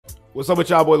What's up with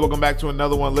y'all boys? Welcome back to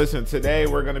another one. Listen, today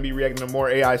we're going to be reacting to more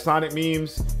AI Sonic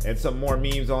memes and some more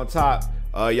memes on top.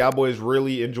 Y'all boys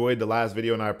really enjoyed the last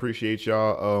video and I appreciate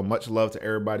y'all. Much love to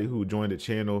everybody who joined the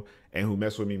channel and who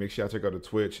messed with me. Make sure y'all check out the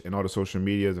Twitch and all the social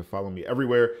medias and follow me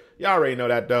everywhere. Y'all already know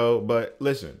that though, but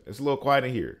listen, it's a little quiet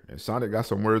in here and Sonic got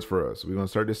some words for us. We're going to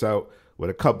start this out with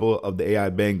a couple of the AI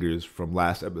bangers from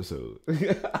last episode.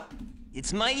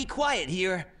 It's mighty quiet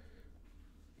here.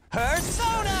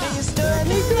 Persona!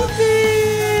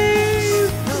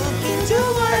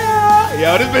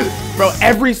 Yo, this bitch, bro,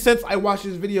 ever since I watched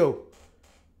this video,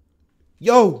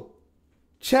 yo,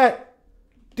 chat,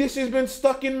 this has been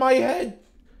stuck in my head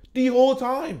the whole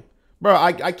time. Bro,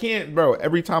 I can't, bro,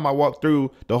 every time I walk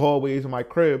through the hallways of my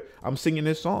crib, I'm singing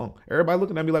this song. Everybody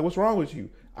looking at me like, what's wrong with you?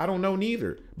 I don't know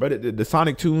neither. But the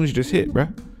Sonic tunes just hit, bro.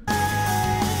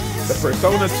 The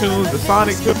Persona tunes, the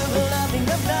Sonic tunes.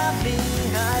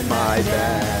 My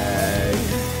bag.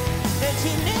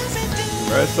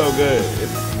 Bro, it's so good.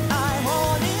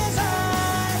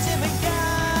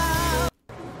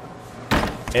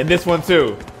 And this one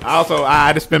too. I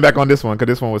had to spin back on this one because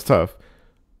this one was tough.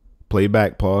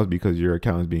 Playback pause because your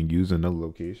account is being used in another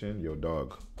location. Yo,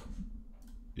 dog.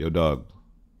 Yo, dog.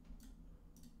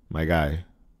 My guy.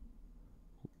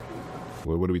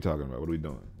 What are we talking about? What are we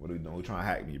doing? What are we doing? Who's trying to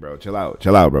hack me, bro? Chill out.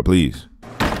 Chill out, bro, please.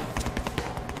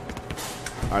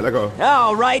 All right, let's go.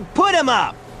 All right, put him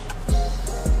up.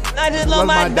 I just love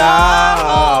my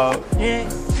dog. Yeah.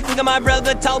 My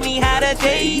brother told me how to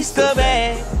taste the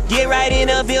bag. Get right in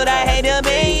the field, I had to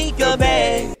make a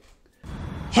bag.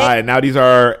 Hey. All right, now these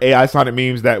are AI Sonic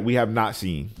memes that we have not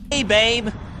seen. Hey, babe.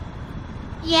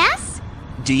 Yes?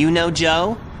 Do you know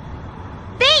Joe?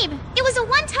 Babe, it was a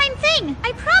one-time thing.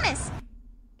 I promise.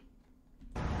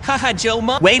 Haha, Joe.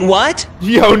 Wait, what?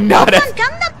 Yo, nah, that's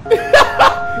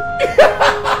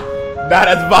nah,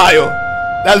 that's vile.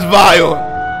 That's vile.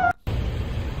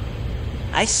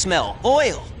 I smell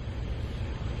oil.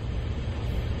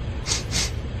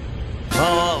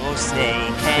 Oh,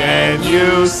 snake, can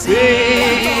you see?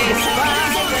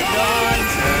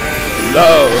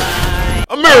 Hello,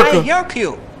 America. You're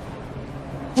cute.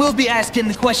 We'll be asking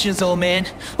the questions, old man.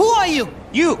 Who are you?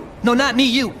 You. No, not me,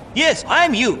 you. Yes,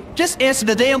 I'm you. Just answer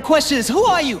the damn questions. Who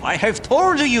are you? I have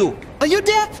told you. Are you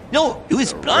deaf? No, you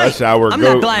is blind. Rush hour. I'm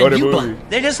not blind, you blind.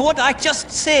 That is what I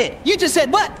just said. You just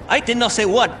said what? I did not say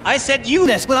what. I said you.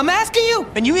 That's what I'm asking you.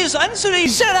 And you is answering.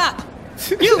 Shut up.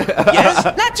 You. Yes.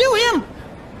 Not you, him.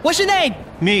 What's your name?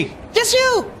 Me. Just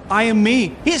you. I am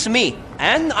me. He's me.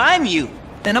 And I'm you.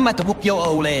 Then I'm about to whoop your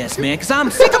old ass, man, because I'm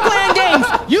sick of playing games.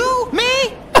 You,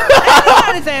 me,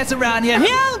 everybody's ass around here.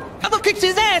 Him, I'm gonna kick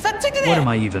his ass. I'm sick of that. What am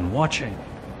I even watching?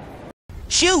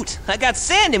 Shoot, I got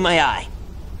sand in my eye.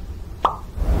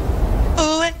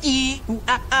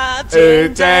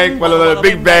 Big bang,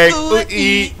 big bang.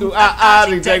 Big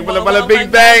bang,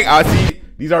 big bang. I see.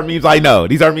 These are memes I know.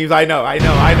 These are memes I know. I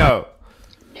know.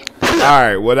 All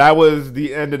right, well, that was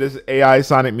the end of this AI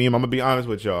Sonic meme. I'm gonna be honest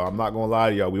with y'all. I'm not gonna lie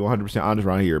to y'all. We 100% honest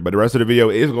around here. But the rest of the video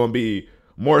is gonna be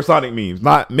more Sonic memes.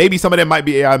 Not maybe some of them might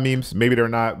be AI memes, maybe they're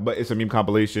not. But it's a meme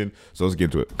compilation, so let's get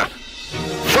into it.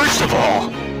 First of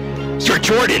all, your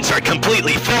Jordans are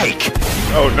completely fake.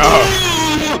 Oh no!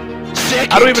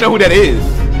 Second, I don't even know who that is.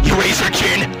 You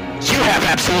Razorkin, you have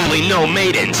absolutely no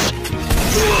maidens.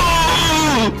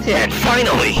 And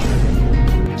finally,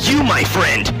 you, my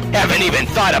friend, haven't even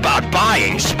thought about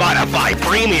buying Spotify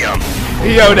Premium.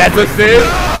 Yo, that's a sin.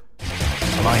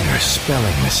 Minor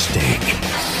spelling mistake.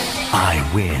 I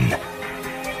win.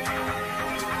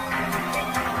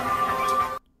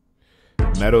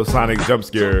 Metal Sonic jump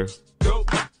scare.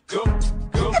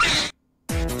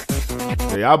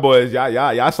 So y'all boys,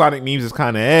 y'all Sonic memes is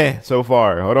kind of so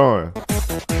far. Hold on.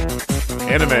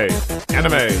 Anime.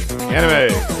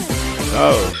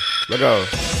 Oh, let go.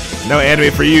 No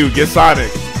anime for you. Get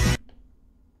Sonic.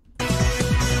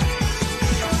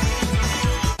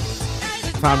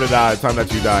 Time to die. Time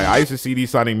that you die. I used to see these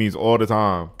Sonic memes all the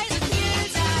time.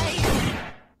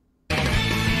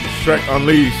 Shrek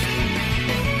Unleashed.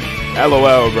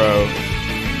 LOL, bro.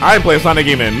 I ain't played Sonic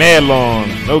game in mad long.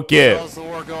 No kid. How's the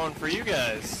war going for you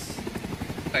guys?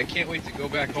 I can't wait to go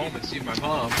back home and see my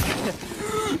mom.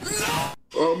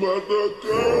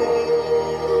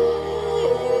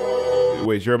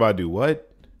 Wait, you're about to do what?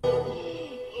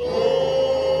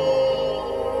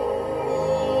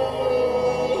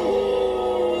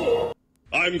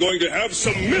 I'm going to have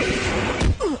some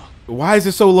milk. Why is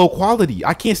it so low quality?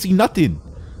 I can't see nothing.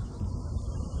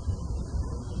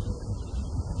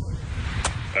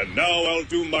 And now I'll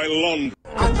do my laundry.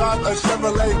 I got a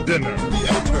Chevrolet dinner.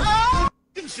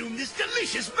 consume this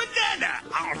delicious banana.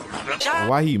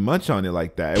 Why he munch on it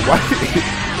like that? Why?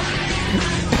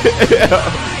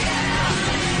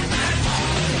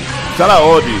 Shout out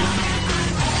Audie.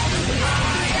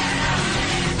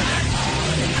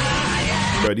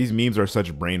 Bro, these memes are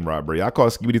such brain rot, bro. Y'all call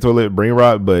Skibidi Toilet brain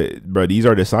rot, but bro, these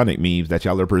are the Sonic memes that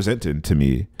y'all are presenting to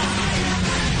me.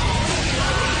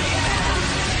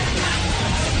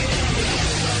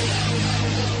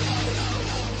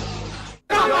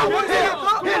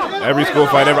 Every school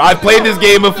fight ever. I played this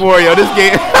game before, yo. This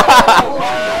game.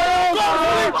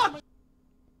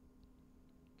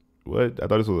 What? I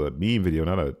thought this was a meme video,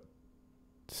 not a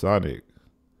Sonic.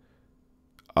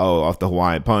 Oh, off the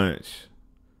Hawaiian Punch.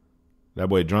 That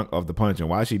boy drunk off the punch, and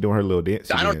why is she doing her little dance?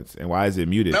 And why is it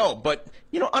muted? No, but,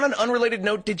 you know, on an unrelated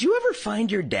note, did you ever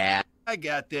find your dad? I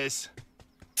got this.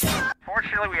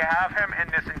 Fortunately, we have him in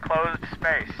this enclosed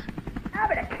space. I'm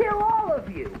gonna kill all of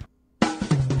you.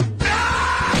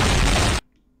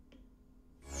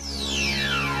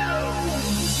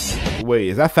 Wait,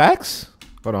 is that facts?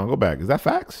 Hold on, go back. Is that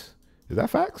facts? Is that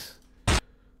facts?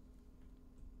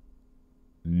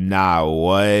 Nah,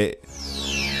 what?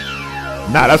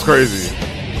 Nah, that's crazy.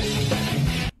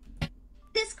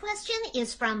 This question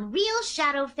is from Real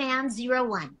Shadow Fan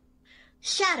 01.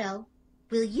 Shadow,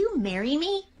 will you marry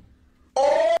me?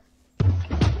 Yeah!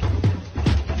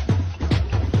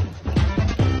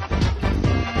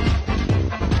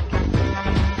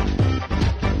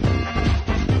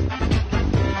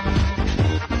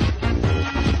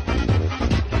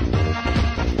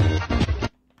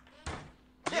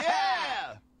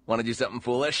 Wanna do something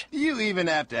foolish? You even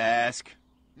have to ask.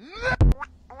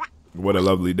 What a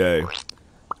lovely day.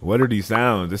 What are these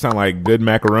sounds? They sound like good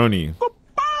macaroni.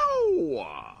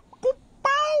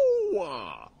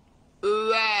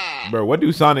 Bro, what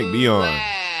do Sonic be on?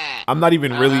 I'm not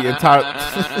even really entirely.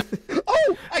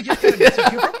 Oh, I just got a message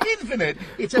here from Infinite.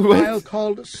 It's a file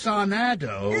called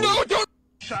Sonado. No, don't!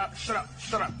 Shut up, shut up,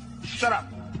 shut up, shut up,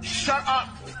 shut up,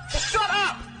 shut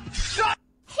up, shut up!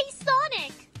 Hey,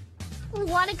 Sonic!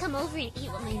 Wanna come over and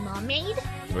eat what my mom made?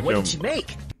 What did she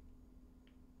make?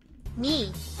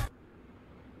 Me.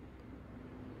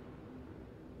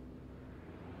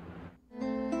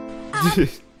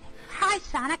 Hi,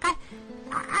 Sonic.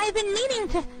 I've been meaning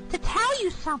to tell you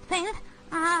something.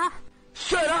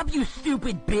 Shut up, you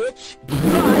stupid bitch!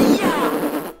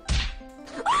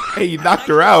 Hey, you knocked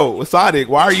her out. Sonic,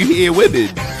 why are you here with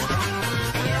it?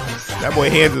 That boy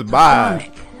hands is by.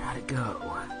 Sonic, gotta go.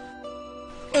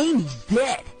 Amy's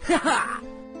dead. Haha.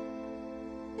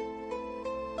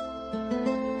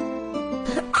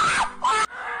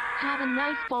 Have a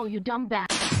nice bowl, you dumb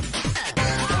bastard.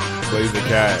 Plays the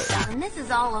cat. When this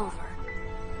is all over,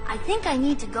 I think I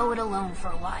need to go it alone for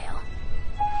a while.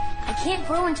 I can't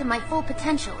grow into my full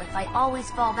potential if I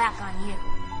always fall back on you.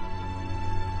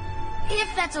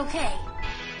 If that's okay.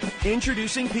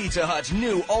 Introducing Pizza Hut's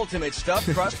new ultimate stuffed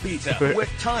crust pizza with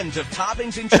tons of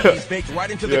toppings and cheese baked right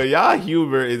into the Yo, y'all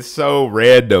humor is so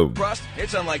random. crust.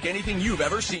 It's unlike anything you've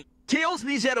ever seen. Tails,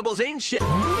 these edibles ain't shit.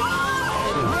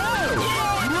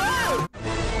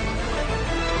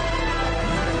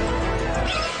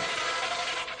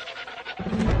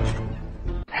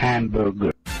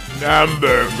 Hamburger.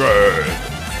 Hamburger.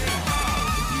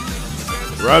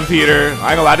 Run, Peter.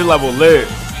 I ain't gonna lie, this level lit.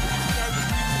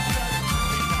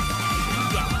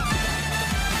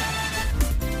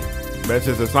 That's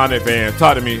just a Sonic fan.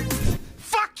 Talk to me.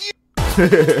 Fuck you!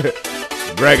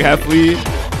 Greg Heffley.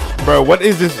 Bro, what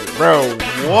is this? Bro,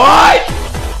 what?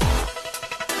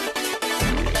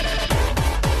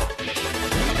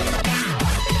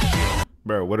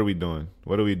 Bro, what are we doing?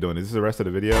 What are we doing? Is this the rest of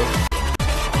the video?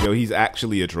 Yo, he's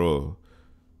actually a troll.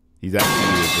 He's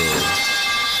actually a troll.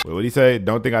 Wait, what'd he say?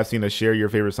 Don't think I've seen a share your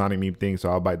favorite Sonic meme thing, so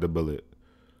I'll bite the bullet.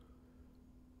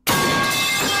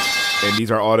 And these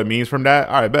are all the memes from that?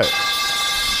 All right, bet.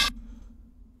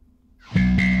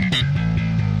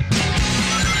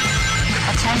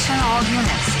 Attention all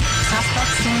units.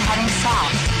 Suspect seen heading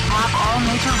south. Block all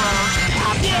major roads and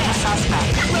capture the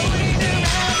suspect.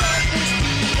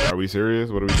 Are we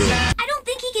serious? What are we doing? I don't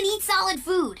think he can eat solid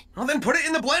food. Well, then put it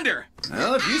in the blender.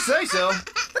 Well, if you say so.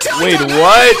 Wait,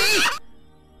 what?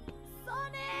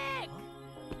 Sonic!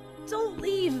 Don't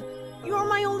leave. You're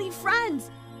my only friend.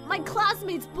 My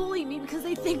classmates bully me because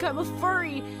they think I'm a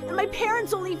furry, and my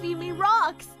parents only feed me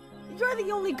rocks. You're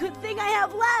the only good thing I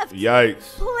have left.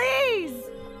 Yikes. Please.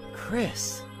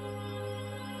 Chris.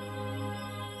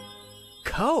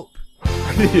 Cope.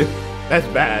 That's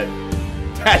bad.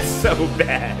 That's so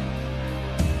bad.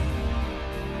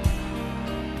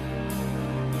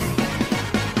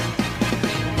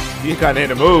 You kind of in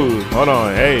the mood. Hold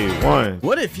on. Hey, one.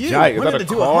 What if you Jake, wanted to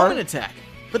do a car? homing attack,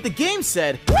 but the game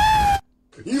said,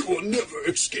 "You will never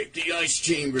escape the ice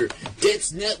chamber."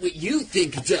 That's not what you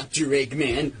think, Dr.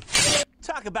 Eggman.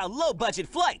 Talk about low-budget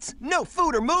flights, no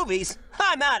food or movies.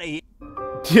 I'm out of here.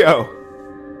 Yo.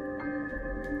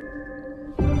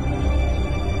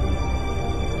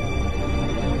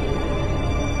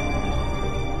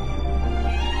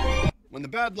 When the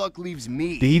bad luck leaves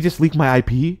me, Did he just leak my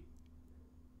IP?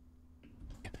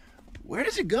 where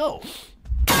does it go?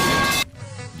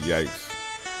 Yikes.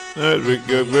 Let me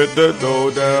get with the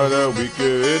dough down, and we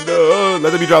get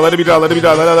let it be drop, let it be drop, let it be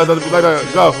drop, let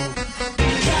it go.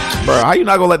 Bro, how you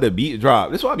not gonna let the beat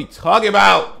drop? This is what I be talking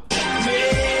about.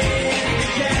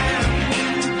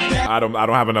 I don't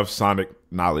have enough Sonic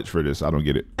knowledge for this. I don't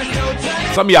get it.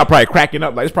 Some of y'all probably cracking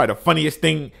up like it's probably the funniest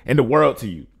thing in the world to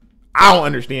you. I don't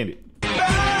understand it.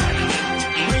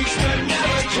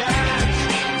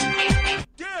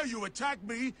 Dare you attack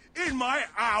me in my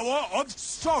hour of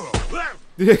sorrow?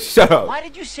 Shut up. Why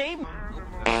did you say?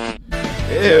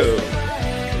 Ew.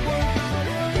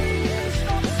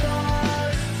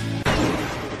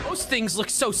 Those things look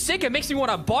so sick, it makes me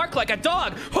want to bark like a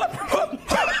dog.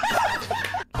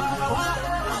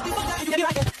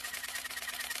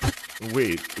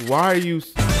 Wait, why are you?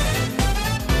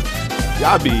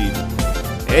 Y'all be,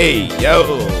 hey,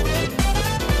 yo.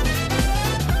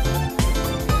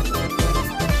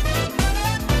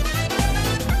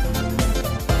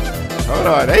 Hold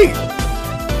on, hey.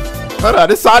 Hold on,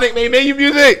 this Sonic made menu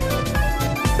music.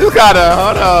 This kinda,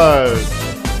 hold on.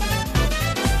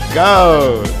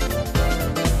 Go.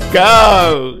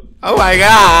 Go. Oh my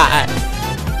God.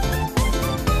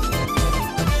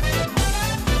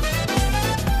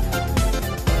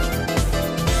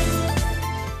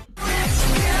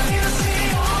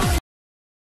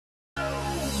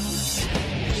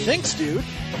 "Thanks, dude."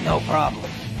 No problem.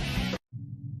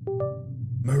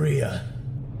 Maria.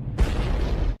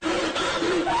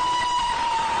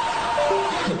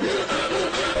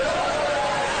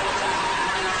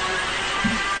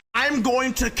 I'm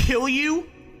going to kill you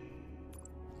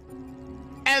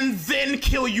and then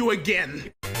kill you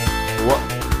again. What?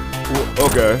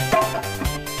 Okay.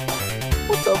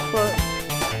 What the fuck?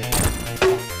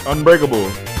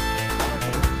 Unbreakable.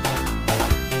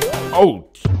 Oh.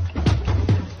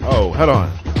 Oh, hold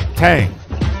on. Tang.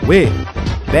 Wig.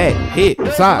 Back. Hit.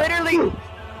 Side. Literally.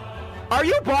 Are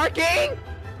you barking?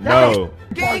 No.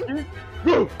 Barking?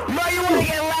 No, you want to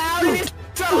get loud in this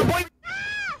trouble, boy.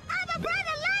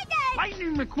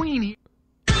 Lightning McQueen here.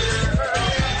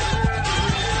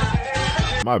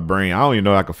 My brain. I don't even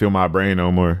know I can feel my brain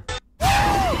no more.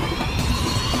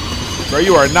 Bro,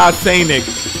 you are not saying it.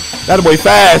 That boy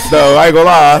fast though. I ain't gonna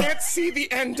lie. I can't see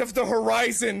the end of the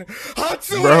horizon.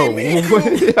 Bro, what?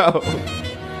 Yo.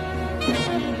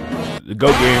 The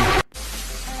GOAT game.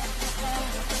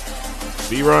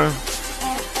 Speed run.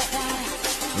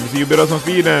 Let me see you build up some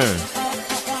speed then.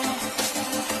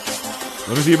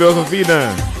 Let me see you build some speed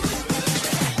then.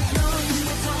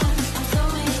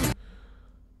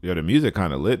 Yo, the music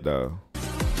kind of lit though.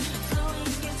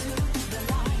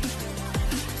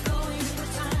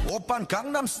 Open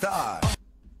Gangnam Style.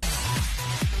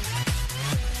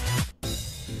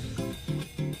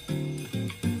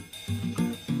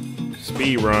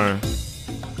 Speed run.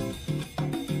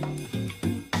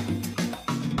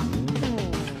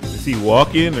 Is he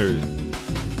walking or?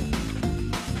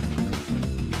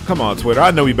 Come on, Twitter.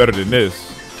 I know we better than this.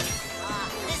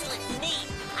 This looks neat.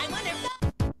 I wonder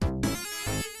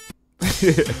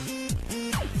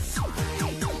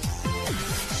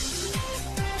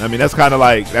I mean, that's kind of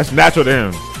like, that's natural to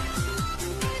him.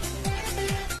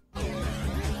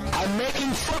 I'm making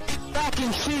fucking mac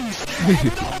and cheese.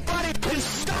 Nobody can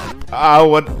stop.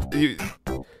 What?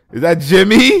 Is that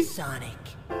Jimmy? Sonic.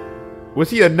 Was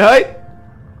he a nut?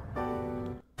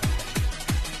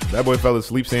 That boy fell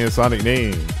asleep saying Sonic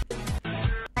name.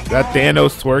 That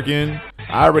Thanos twerking.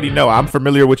 I already know. I'm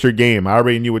familiar with your game. I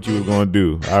already knew what you was going to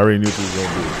do. I already knew what you was going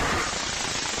to do.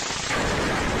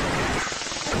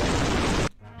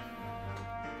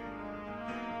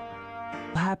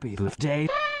 Happy birthday.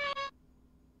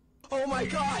 Oh my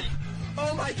god!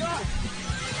 Oh my god!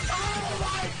 Oh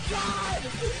my god!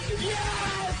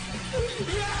 Yes!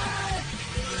 Yes!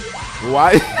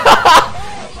 Why?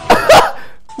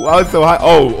 Why was it so high?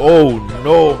 Oh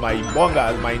no, my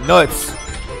bongas, my nuts.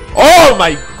 Oh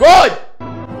my god!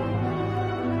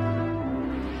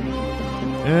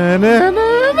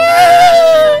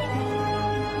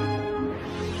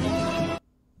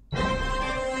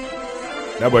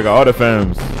 That boy got all the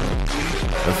fams.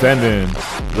 Ascending.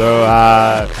 So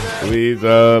high. We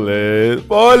solid.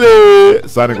 Falling.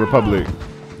 Sonic Republic.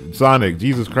 Sonic.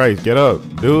 Jesus Christ. Get up.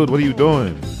 Dude, what are you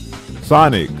doing?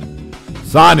 Sonic.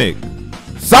 Sonic.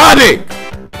 Sonic!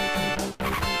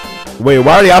 Wait,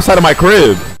 why are they outside of my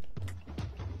crib?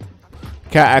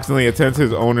 Cat accidentally attends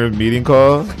his owner's meeting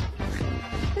call.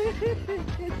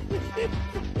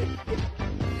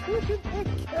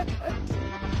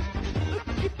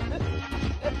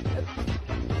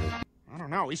 I don't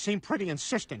know. He seemed pretty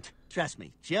insistent. Trust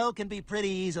me, Joe can be pretty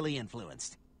easily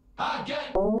influenced. Oh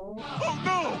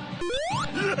no!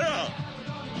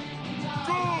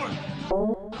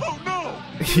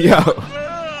 Yeah!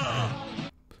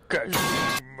 Good! Oh no!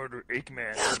 Yo. Murder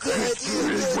Eggman.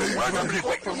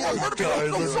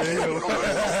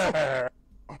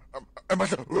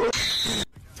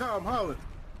 Tom Holland.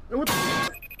 What the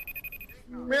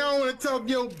man, I don't want to talk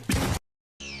your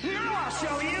Now I'll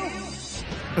show you!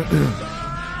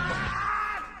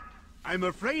 I'm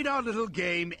afraid our little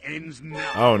game ends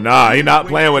now. Oh nah, he not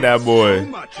playing with that boy. So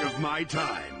much of my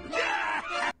time.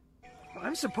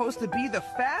 I'm supposed to be the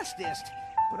fastest,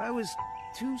 but I was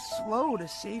too slow to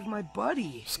save my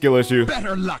buddy. Skill issue.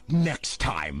 Better luck next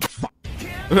time.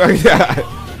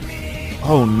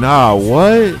 Oh nah,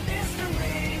 what?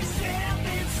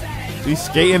 He's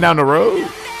skating down the road?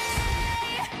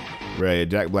 Right,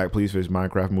 Jack Black, please fish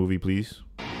Minecraft movie, please.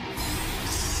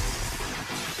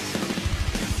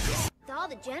 With all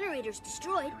the generators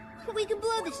destroyed, we can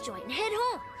blow this joint and head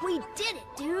home. We did it,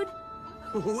 dude.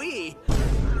 We? I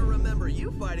don't remember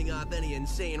you fighting off any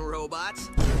insane robots.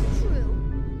 True.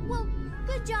 Well,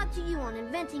 good job to you on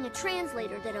inventing a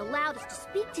translator that allowed us to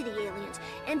speak to the aliens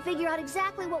and figure out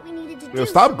exactly what we needed to do. Yo,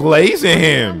 stop glazing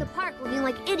him. In the park looking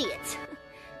like idiots.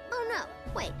 Oh no,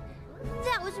 wait.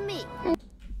 That was me.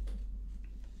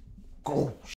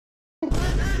 Oh,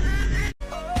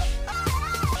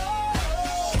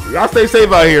 y'all stay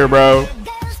safe out here, bro.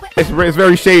 It's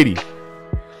very shady.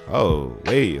 Oh,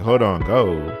 wait, hold on,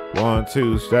 go. 1,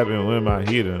 2, stepping with my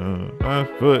heater. 1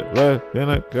 foot left, then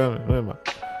I come with my.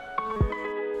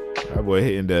 That boy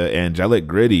hitting the angelic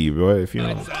gritty, bro. If you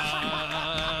know.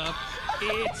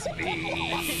 It's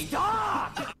me.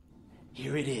 Stop!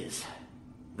 Here it is.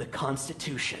 The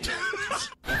Constitution.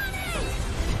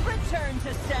 Return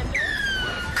to sender.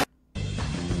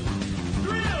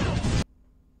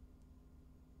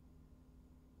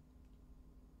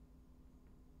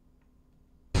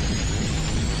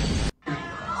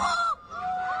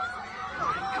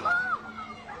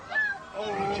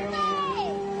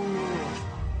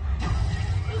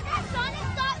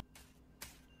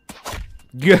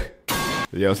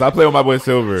 Yo, stop playing with my boy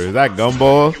Silver. Is that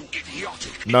Gumball?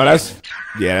 No, that's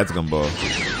that's Gumball.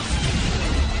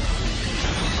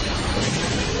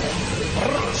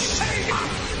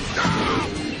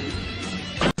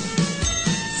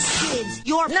 Kids,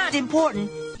 you're not important.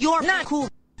 You're not cool.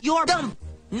 You're dumb.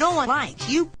 No one likes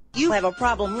you. You have a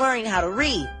problem learning how to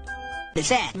read.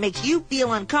 That makes you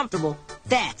feel uncomfortable.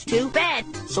 That's too bad.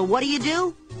 So what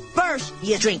do? First,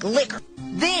 you drink liquor.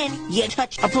 Then, you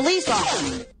touch a police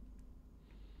officer.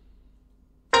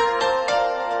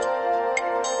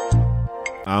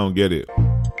 I don't get it.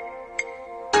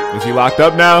 Is he locked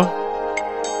up now?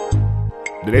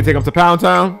 Did they take him to Pound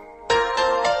Town?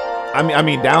 I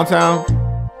mean downtown?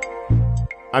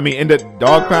 I mean in the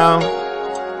dog pound?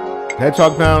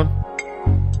 Hedgehog pound?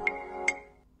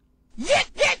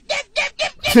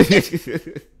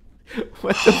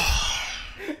 What the?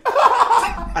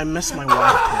 I miss my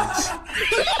wife, kids.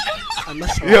 I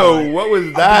miss her. Yo, what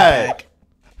was that?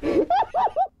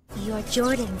 Your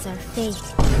Jordans are fake.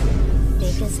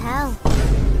 Fake as hell.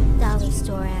 Dollar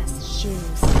store ass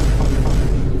shoes.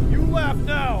 You laugh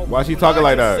now. Why is she talking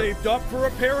like that? Saved up for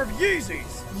a pair of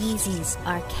Yeezys. Yeezys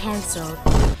are canceled.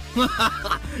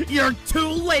 You're too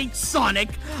late, Sonic.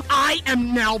 I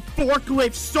am now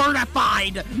forklift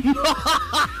certified.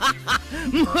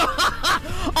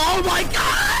 Oh my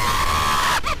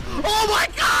god! Oh my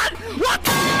god! What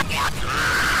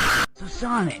the?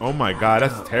 Sonic. Oh my god,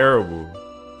 that's terrible.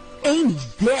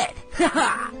 Amy's dead.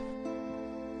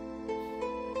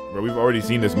 Bro, we've already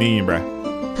seen this meme, bro.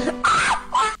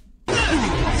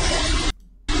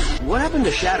 What happened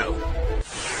to Shadow?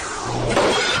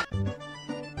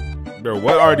 Bro,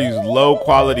 what are these low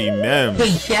quality memes?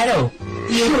 Hey, Shadow.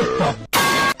 You the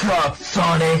fuck,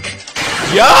 Sonic.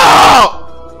 Yo!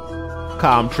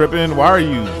 I'm tripping. Why are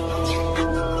you?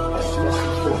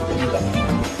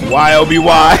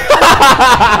 YLBY.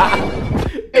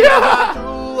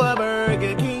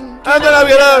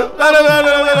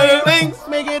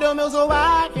 Make it a meal so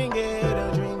I can get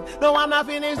a drink. No, I'm not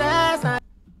finished last night.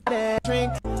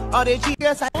 Drink all the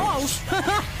cheese. close.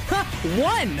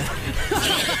 One.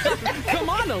 Come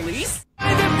on, Elise.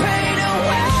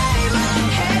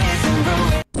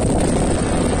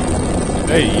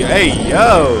 Hey,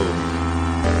 yo.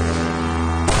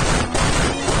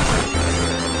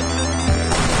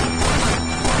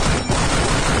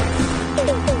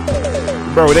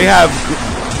 Bro, they have...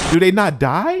 Do they not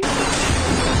die?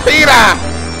 Peter!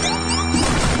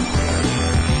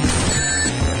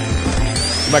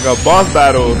 Like a boss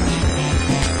battle.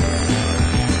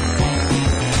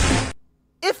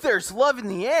 If there's love in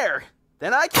the air,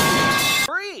 then I can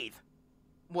breathe.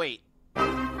 Wait.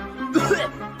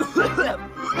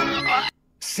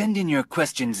 Send in your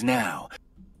questions now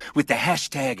with the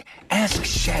hashtag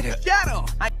AskShadow. Shadow,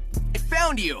 I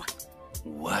found you.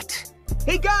 What?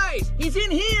 Hey guys, he's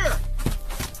in here.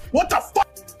 What the fuck?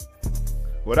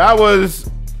 Well, that was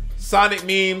Sonic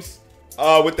memes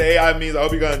with the AI memes. I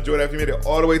hope you guys enjoyed that. If you made it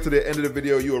all the way to the end of the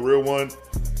video, you a real one.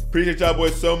 Appreciate y'all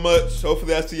boys so much.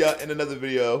 Hopefully I see y'all in another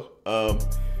video.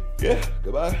 Yeah,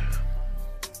 goodbye.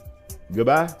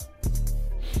 Goodbye.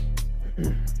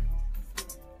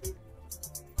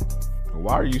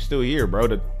 Why are you still here, bro?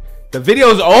 The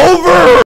video's over!